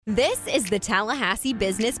This is the Tallahassee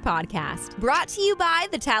Business Podcast, brought to you by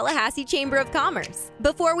the Tallahassee Chamber of Commerce.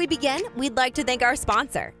 Before we begin, we'd like to thank our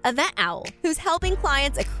sponsor, Event Owl, who's helping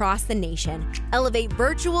clients across the nation elevate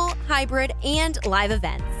virtual, hybrid, and live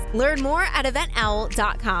events. Learn more at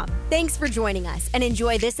eventowl.com. Thanks for joining us and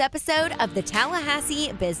enjoy this episode of the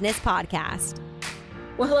Tallahassee Business Podcast.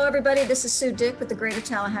 Well, hello, everybody. This is Sue Dick with the Greater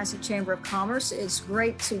Tallahassee Chamber of Commerce. It's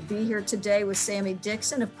great to be here today with Sammy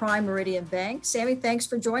Dixon of Prime Meridian Bank. Sammy, thanks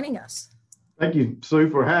for joining us. Thank you,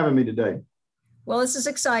 Sue, for having me today. Well, this is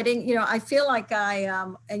exciting. You know, I feel like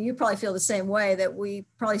and you probably feel the same way, that we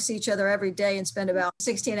probably see each other every day and spend about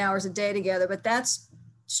 16 hours a day together, but that's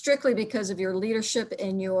strictly because of your leadership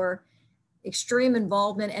and your extreme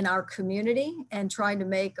involvement in our community and trying to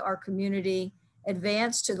make our community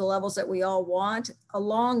advance to the levels that we all want,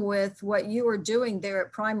 along with what you are doing there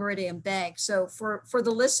at Prime Meridian Bank. So for the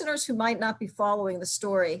listeners who might not be following the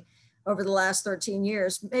story over the last 13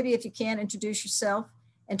 years, maybe if you can introduce yourself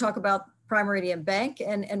and talk about Prime Meridian Bank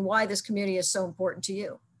and why this community is so important to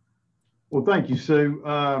you. Well, thank you, Sue.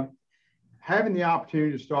 Having the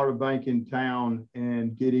opportunity to start a bank in town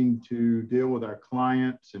and getting to deal with our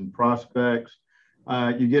clients and prospects,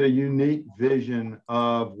 you get a unique vision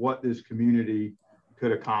of what this community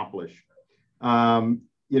could accomplish.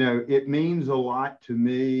 It means a lot to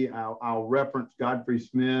me. I'll reference Godfrey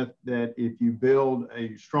Smith that if you build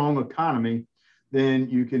a strong economy, then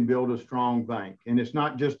you can build a strong bank. And it's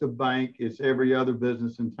not just a bank, it's every other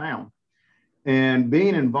business in town. And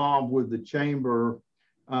being involved with the chamber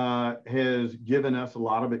has given us a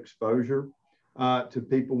lot of exposure to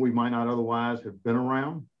people we might not otherwise have been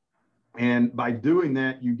around. And by doing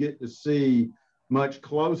that, you get to see much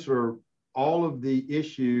closer all of the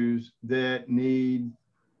issues that need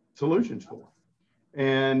solutions for.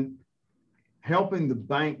 And helping the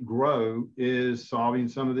bank grow is solving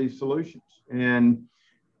some of these solutions. And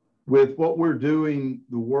with what we're doing,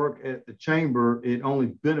 the work at the chamber, it only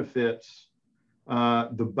benefits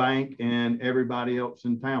the bank and everybody else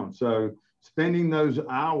in town. So spending those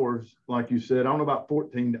hours, like you said, I don't know about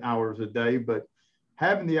 14 hours a day, but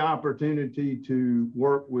having the opportunity to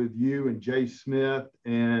work with you and Jay Smith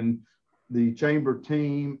and the chamber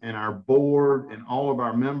team and our board and all of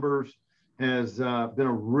our members has been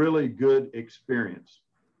a really good experience.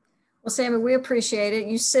 Well, Sammy, we appreciate it.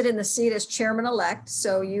 You sit in the seat as chairman-elect,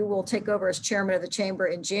 so you will take over as chairman of the chamber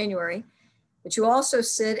in January. But you also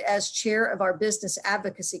sit as chair of our Business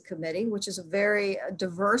Advocacy Committee, which is a very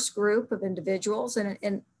diverse group of individuals and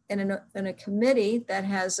in a committee that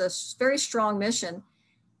has a very strong mission.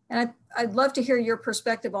 And I'd love to hear your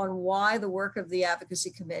perspective on why the work of the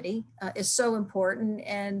Advocacy Committee is so important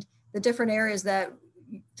and the different areas that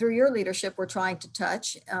through your leadership we're trying to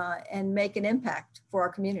touch and make an impact for our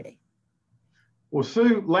community. Well,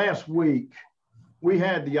 Sue, last week we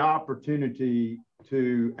had the opportunity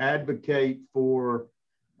to advocate for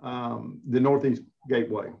the Northeast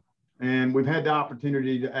Gateway. And we've had the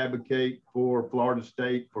opportunity to advocate for Florida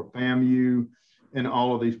State, for FAMU, and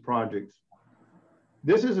all of these projects.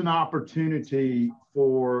 This is an opportunity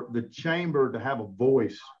for the chamber to have a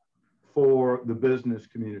voice for the business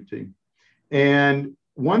community. And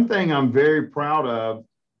one thing I'm very proud of,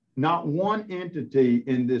 not one entity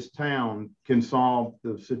in this town can solve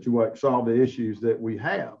the situation, solve the issues that we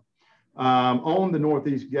have. On the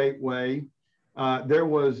Northeast Gateway, there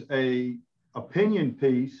was a opinion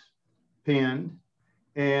piece penned,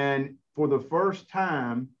 and for the first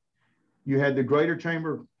time, you had the Greater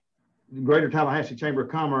Tallahassee Chamber of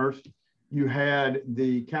Commerce, you had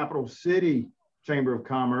the Capital City Chamber of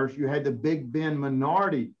Commerce, you had the Big Bend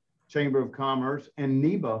Minority Chamber of Commerce, and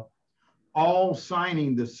NEBA all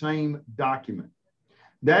signing the same document.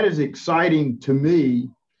 That is exciting to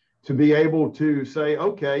me to be able to say,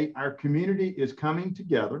 okay, our community is coming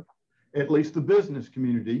together, at least the business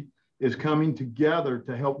community is coming together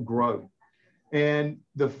to help grow. And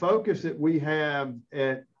the focus that we have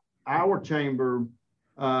at our chamber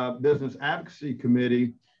Business Advocacy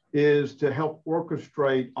Committee is to help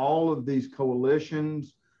orchestrate all of these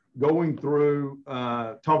coalitions, going through,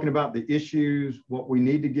 talking about the issues, what we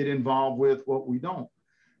need to get involved with, what we don't,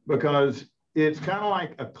 because it's kind of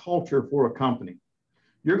like a culture for a company.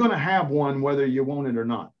 You're going to have one whether you want it or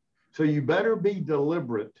not. So you better be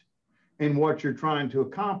deliberate in what you're trying to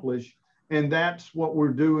accomplish. And that's what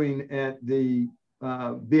we're doing at the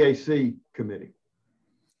BAC committee.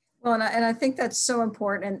 Well, and I think that's so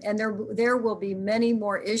important. And there will be many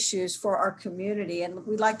more issues for our community. And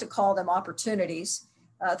we like to call them opportunities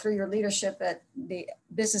through your leadership at the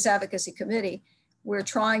Business Advocacy Committee. We're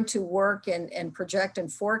trying to work and project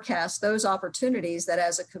and forecast those opportunities that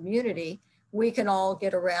as a community, we can all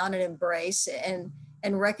get around and embrace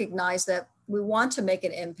and recognize that we want to make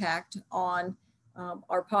an impact on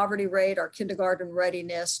our poverty rate, our kindergarten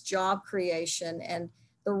readiness, job creation, and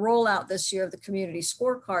the rollout this year of the community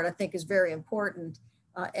scorecard, I think, is very important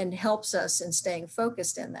and helps us in staying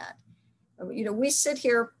focused in that. We sit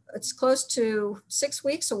here, it's close to 6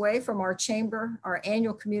 weeks away from our chamber, our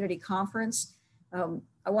annual community conference.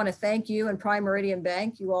 I want to thank you and Prime Meridian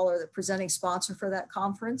Bank. You all are the presenting sponsor for that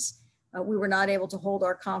conference. We were not able to hold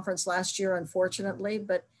our conference last year, unfortunately,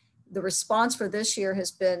 but the response for this year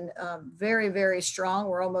has been very, very strong.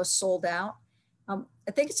 We're almost sold out.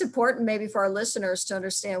 I think it's important maybe for our listeners to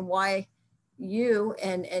understand why you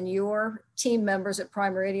and your team members at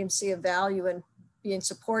Prime Meridian see a value in being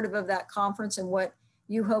supportive of that conference and what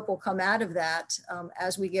you hope will come out of that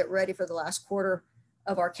as we get ready for the last quarter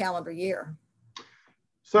of our calendar year.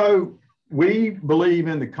 So we believe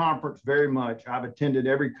in the conference very much. I've attended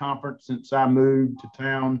every conference since I moved to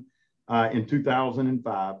town in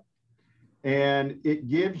 2005. And it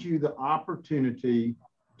gives you the opportunity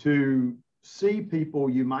to see people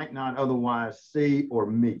you might not otherwise see or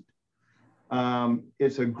meet.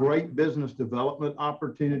 It's a great business development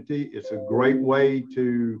opportunity. It's a great way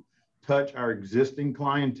to touch our existing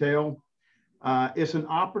clientele. It's an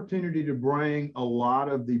opportunity to bring a lot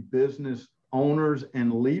of the business owners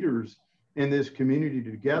and leaders in this community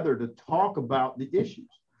together to talk about the issues.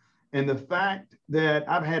 And the fact that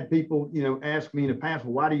I've had people, ask me in the past,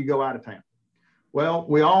 well, why do you go out of town? Well,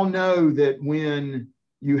 we all know that when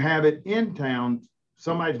you have it in town,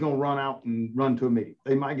 somebody's going to run out and run to a meeting.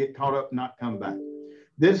 They might get caught up and not come back.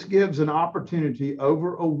 This gives an opportunity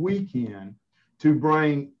over a weekend to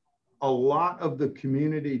bring a lot of the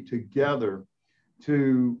community together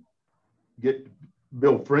to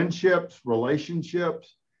build friendships,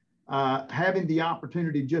 relationships. Having the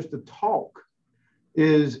opportunity just to talk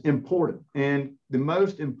is important. And the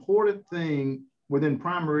most important thing within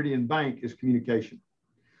Prime Meridian Bank is communication.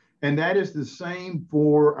 And that is the same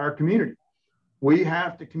for our community. We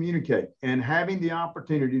have to communicate, and having the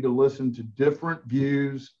opportunity to listen to different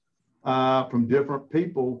views from different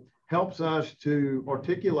people helps us to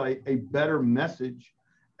articulate a better message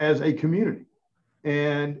as a community.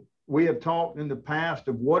 And we have talked in the past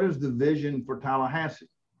of what is the vision for Tallahassee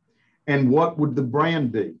and what would the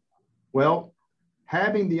brand be? Well,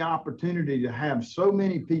 having the opportunity to have so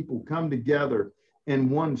many people come together in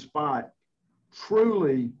one spot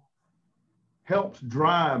truly helps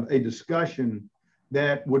drive a discussion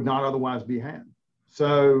that would not otherwise be had.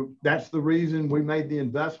 So that's the reason we made the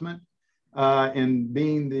investment in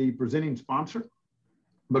being the presenting sponsor,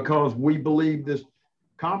 because we believe this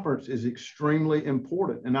conference is extremely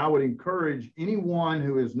important. And I would encourage anyone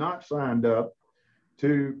who is not signed up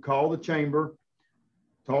to call the chamber,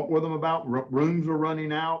 talk with them about rooms are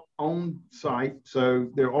running out on site. So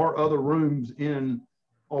there are other rooms in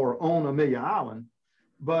or on Amelia Island,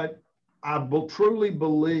 but I truly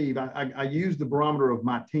believe, I use the barometer of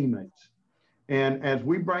my teammates. And as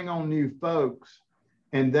we bring on new folks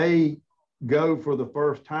and they go for the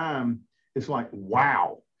first time, it's like,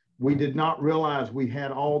 wow, we did not realize we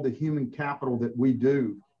had all the human capital that we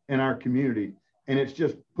do in our community. And it's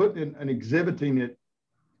just putting and exhibiting it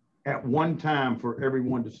at one time for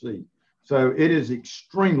everyone to see. So it is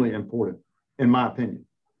extremely important, in my opinion.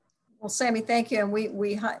 Well, Sammy, thank you. And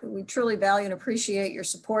we truly value and appreciate your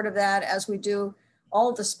support of that, as we do all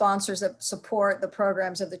of the sponsors that support the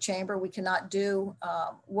programs of the Chamber. We cannot do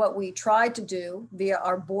what we try to do via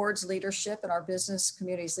our board's leadership and our business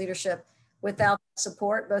community's leadership without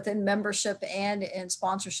support, both in membership and in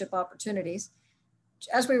sponsorship opportunities.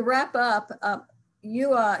 As we wrap up,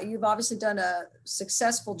 you've obviously done a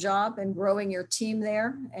successful job in growing your team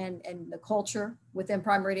there and the culture within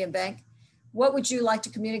Prime Meridian Bank. What would you like to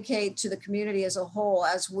communicate to the community as a whole,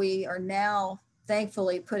 as we are now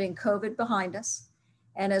thankfully putting COVID behind us,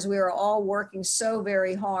 and as we are all working so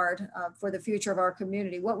very hard for the future of our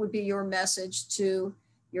community? What would be your message to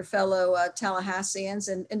your fellow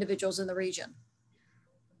Tallahasseans and individuals in the region?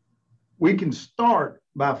 We can start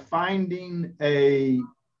by finding a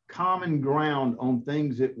common ground on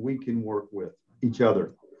things that we can work with each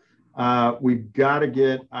other. We've got to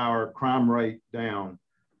get our crime rate down.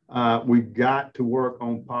 We've got to work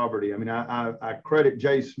on poverty. I mean, I credit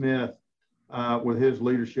Jay Smith with his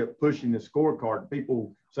leadership pushing the scorecard.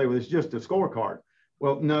 People say, well, it's just a scorecard.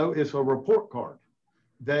 Well, no, it's a report card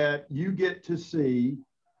that you get to see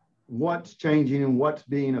what's changing and what's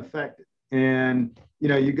being affected. And,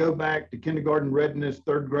 you go back to kindergarten readiness,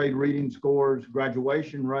 third grade reading scores,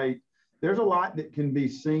 graduation rate. There's a lot that can be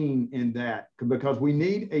seen in that, because we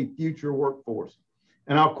need a future workforce.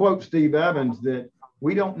 And I'll quote Steve Evans that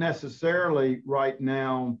we don't necessarily right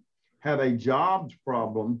now have a jobs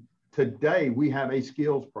problem. Today, we have a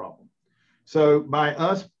skills problem. So by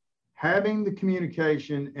us having the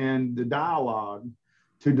communication and the dialogue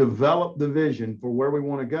to develop the vision for where we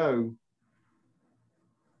want to go,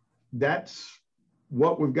 that's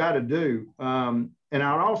what we've got to do. And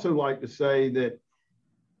I'd also like to say that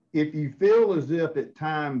if you feel as if at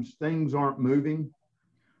times things aren't moving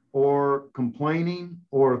or complaining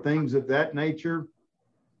or things of that nature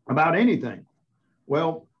about anything,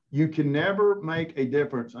 well, you can never make a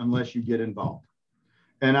difference unless you get involved.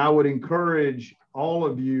 And I would encourage all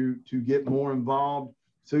of you to get more involved.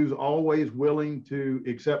 Sue's always willing to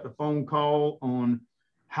accept a phone call on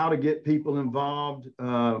how to get people involved.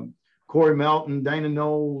 Corey Melton, Dana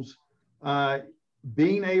Knowles,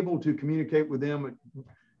 being able to communicate with them.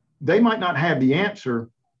 They might not have the answer,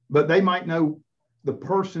 but they might know the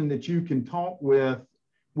person that you can talk with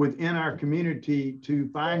within our community to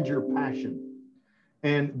find your passion.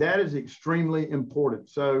 And that is extremely important.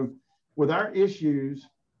 So with our issues,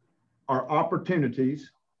 our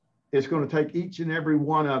opportunities, it's going to take each and every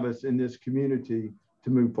one of us in this community to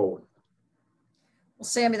move forward. Well,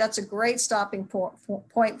 Sammy, that's a great stopping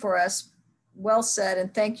point for us. Well said,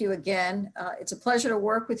 and thank you again. It's a pleasure to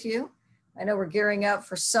work with you. I know we're gearing up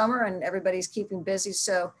for summer and everybody's keeping busy,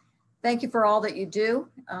 so thank you for all that you do.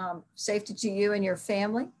 Safety to you and your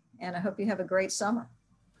family, and I hope you have a great summer.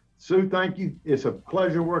 Sue, thank you. It's a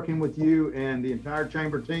pleasure working with you and the entire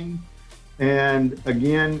chamber team. And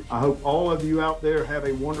again, I hope all of you out there have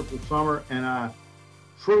a wonderful summer, and I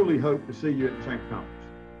truly hope to see you at the Chamber Conference.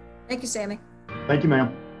 Thank you, Sammy. Thank you,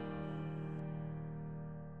 ma'am.